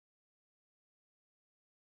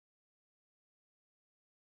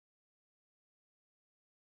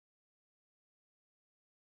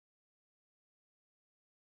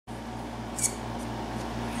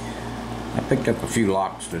Picked up a few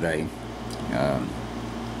locks today.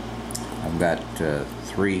 I've got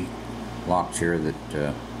 3 locks here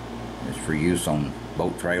that is for use on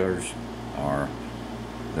boat trailers or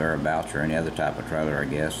thereabouts, or any other type of trailer, I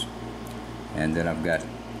guess. And then I've got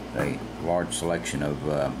a large selection of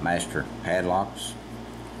master padlocks.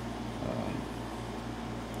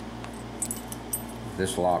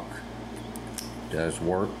 This lock does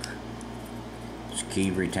work. It's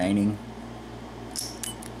key retaining.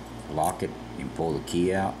 Lock it, you can pull the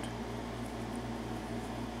key out.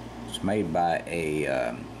 It's made by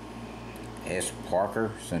a S.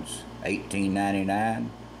 Parker since 1899.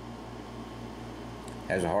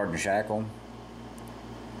 Has a hardened shackle.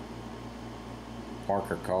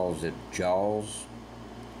 Parker calls it Jaws,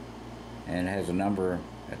 and it has a number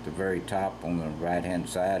at the very top on the right hand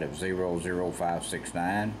side of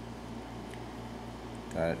 00569.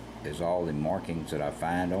 That is all the markings that I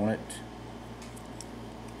find on it.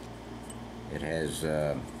 It has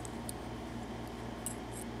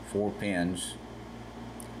 4 pins,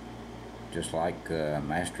 just like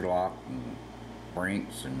Master Lock and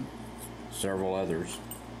Brinks and several others.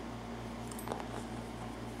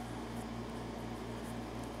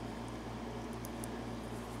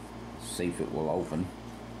 See if it will open.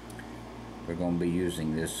 We're going to be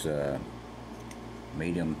using this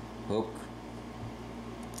medium hook.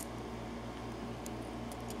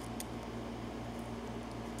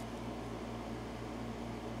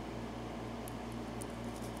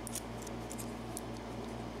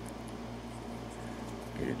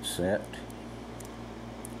 Get it set.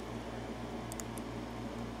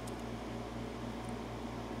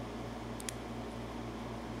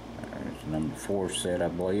 There's number 4 set, I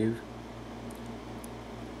believe.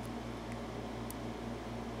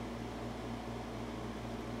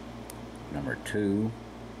 Number 2,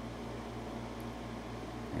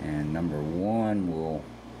 and number 1 will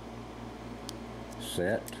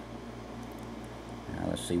set. Now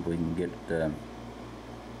let's see if we can get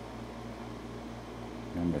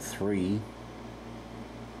number 3.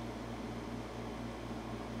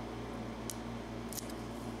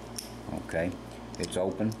 Okay, it's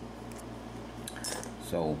open.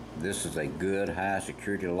 So this is a good high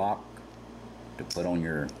security lock to put on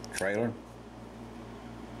your trailer.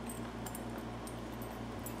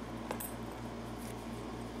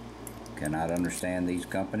 Cannot understand these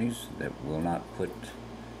companies that will not put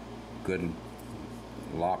good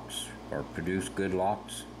locks or produce good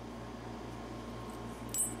locks.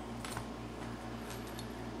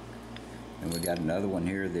 And we got another one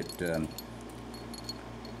here that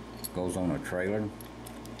goes on a trailer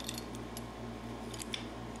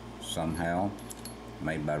somehow,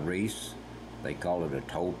 made by Reese. They call it a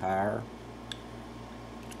tow power.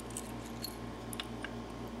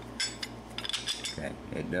 Okay,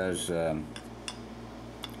 it does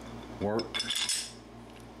work.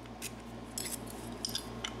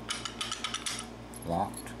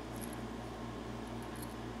 Locked.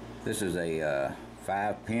 This is a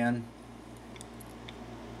 5-pin.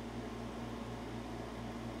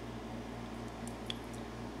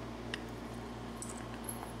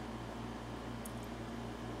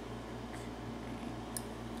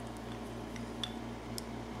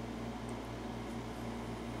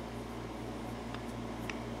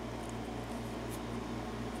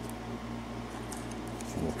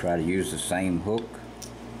 We'll try to use the same hook.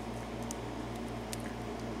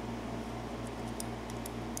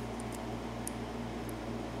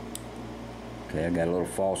 Okay, I got a little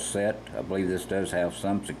false set. I believe this does have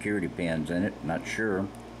some security pins in it, not sure.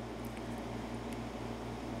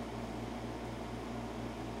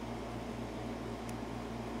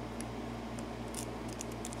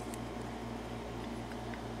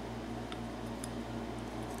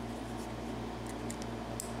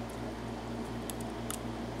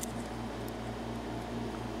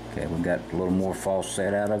 Okay, we got a little more false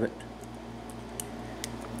set out of it.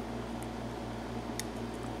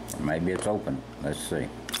 Or maybe it's open. Let's see.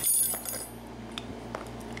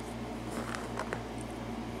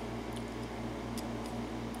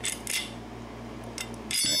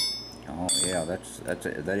 Oh yeah,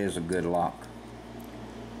 that is a good lock.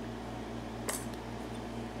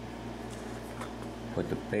 Put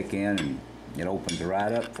the pick in and it opens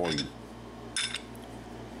right up for you.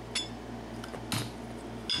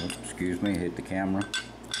 Oops, excuse me, hit the camera.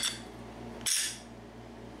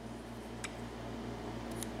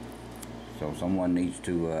 So someone needs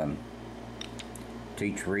to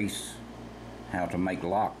teach Reese how to make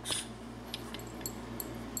locks.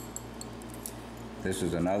 This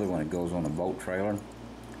is another one that goes on a boat trailer.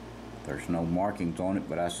 There's no markings on it,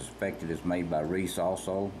 but I suspect it is made by Reese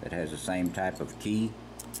also. It has the same type of key.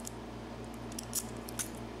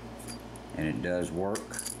 and it does work.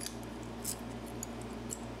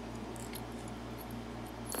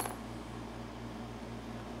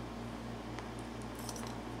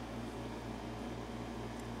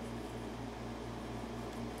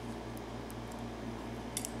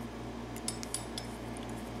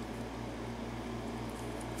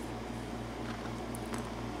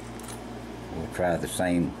 We'll try the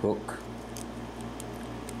same hook.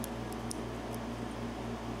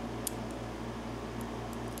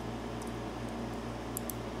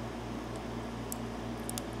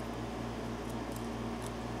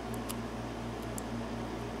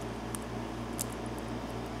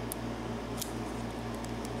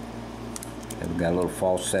 We've got a little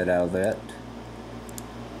false set out of that.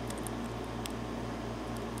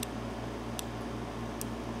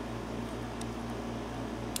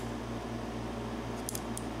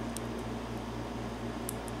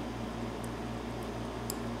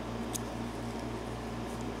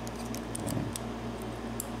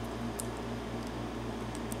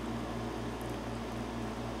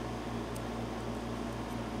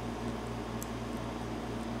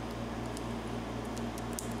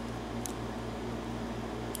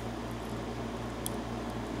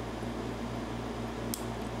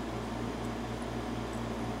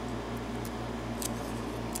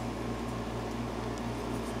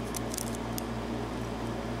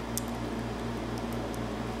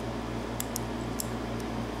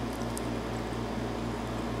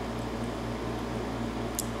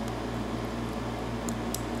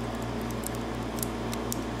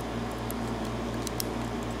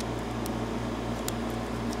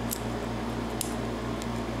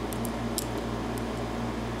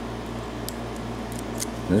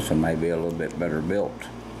 This one may be a little bit better built.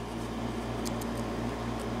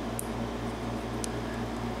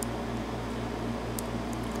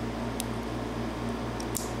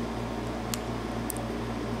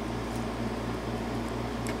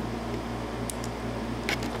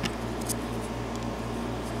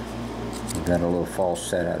 We got a little false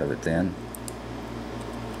set out of it then.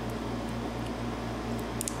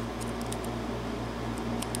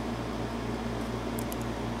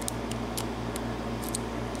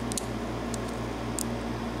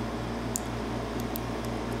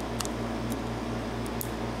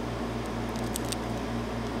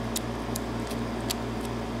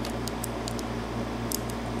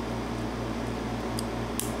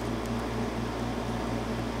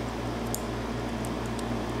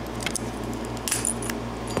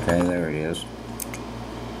 Okay, there it is.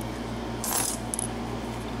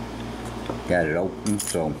 Got it open,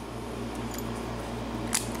 so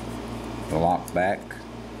the lock back.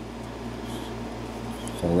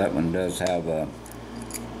 So that one does have a,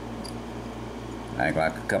 like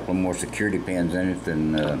a couple more security pins in it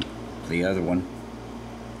than the other one.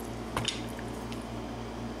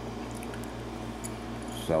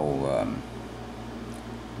 So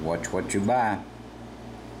watch what you buy.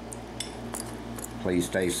 Please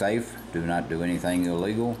stay safe, do not do anything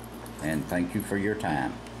illegal, and thank you for your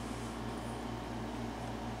time.